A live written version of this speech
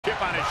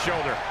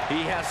shoulder.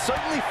 He has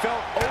certainly felt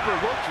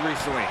overlooked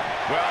recently.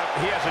 Well,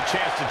 he has a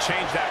chance to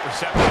change that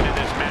perception in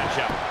this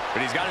matchup.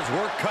 But he's got his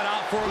work cut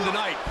out for him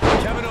tonight.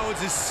 Kevin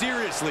Owens is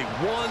seriously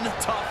one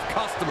tough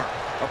customer.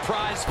 A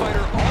prize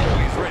fighter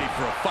always ready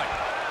for a fight.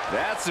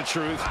 That's the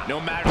truth. No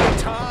matter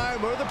the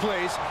time or the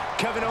place,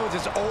 Kevin Owens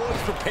is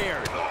always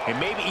prepared and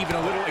maybe even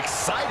a little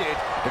excited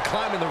to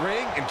climb in the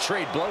ring and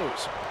trade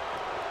blows.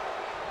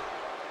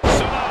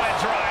 Samoa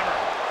driver.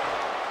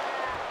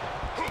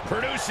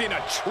 Producing a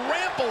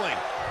trampling.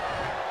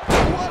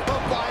 What a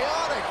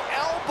bionic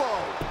elbow!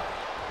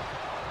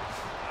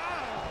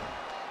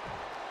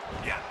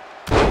 Yeah.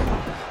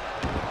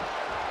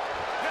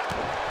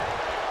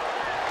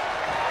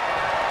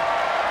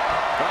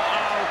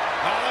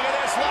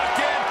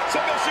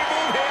 Submission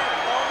move here.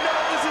 Oh, no,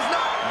 this is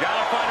not.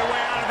 Gotta find a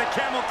way out of the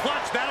camel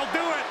clutch. That'll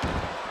do it.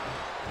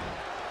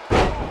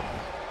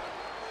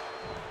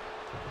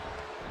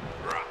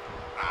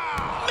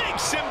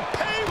 Makes him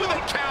pay with a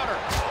counter.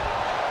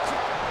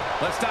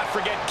 Let's not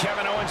forget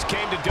Kevin Owens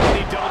came to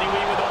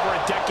WWE with over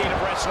a decade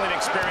of wrestling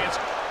experience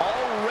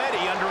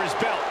already under his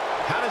belt.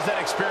 How does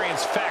that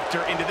experience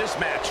factor into this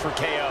match for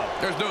KO?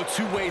 There's no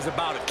two ways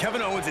about it.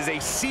 Kevin Owens is a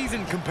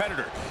seasoned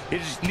competitor. He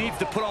just needs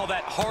to put all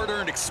that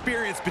hard-earned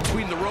experience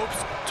between the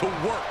ropes to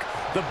work.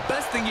 The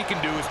best thing he can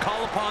do is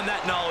call upon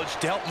that knowledge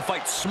to help him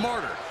fight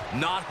smarter,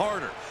 not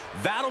harder.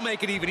 That'll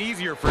make it even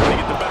easier for him to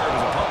get the better of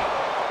his opponent.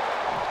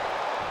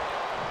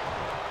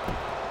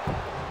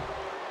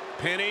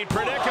 Pinning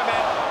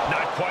predicament.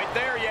 Not quite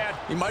there yet.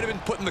 He might have been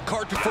putting the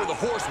cart before the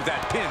horse with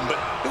that pin, but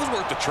it was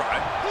worth a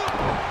try.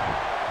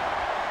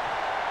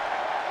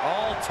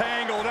 All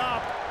tangled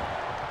up.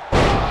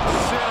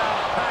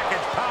 Sit-out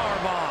package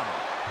powerbomb.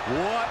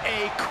 What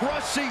a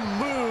crushing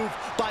move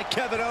by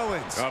Kevin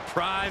Owens. A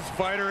prize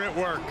fighter at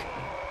work.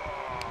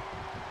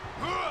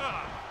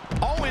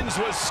 Owens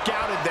was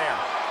scouted there.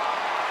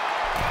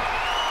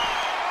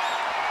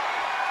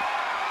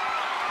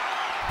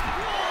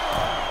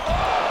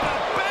 Oh, the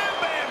Bam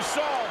Bam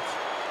salt.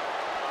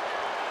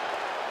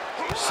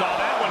 Saw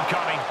that one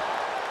coming.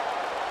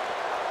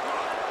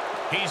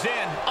 He's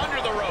in,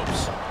 under the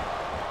ropes.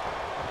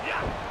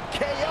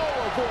 KO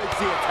avoids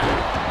the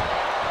attack.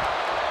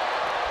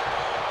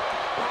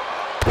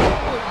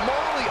 Holy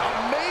moly,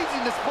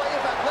 amazing display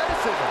of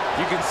athleticism.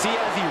 You can see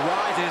as he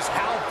rises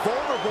how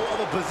vulnerable of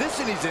a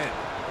position he's in.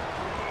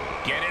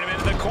 Getting him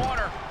into the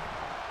corner.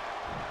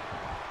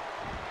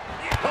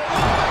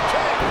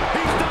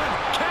 He's done.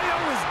 KO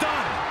is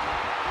done.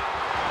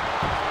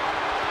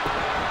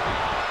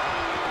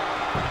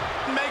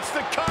 Makes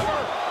the cover.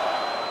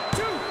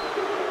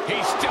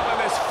 He's still in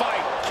this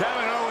fight.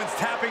 Kevin Owens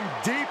tapping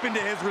deep into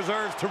his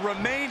reserves to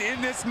remain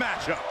in this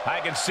matchup. I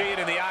can see it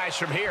in the eyes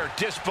from here.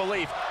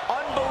 Disbelief.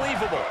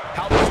 Unbelievable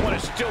how this one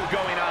is still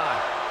going on.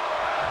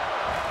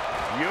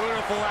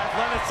 Beautiful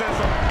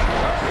athleticism.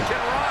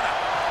 Hurricane Rana.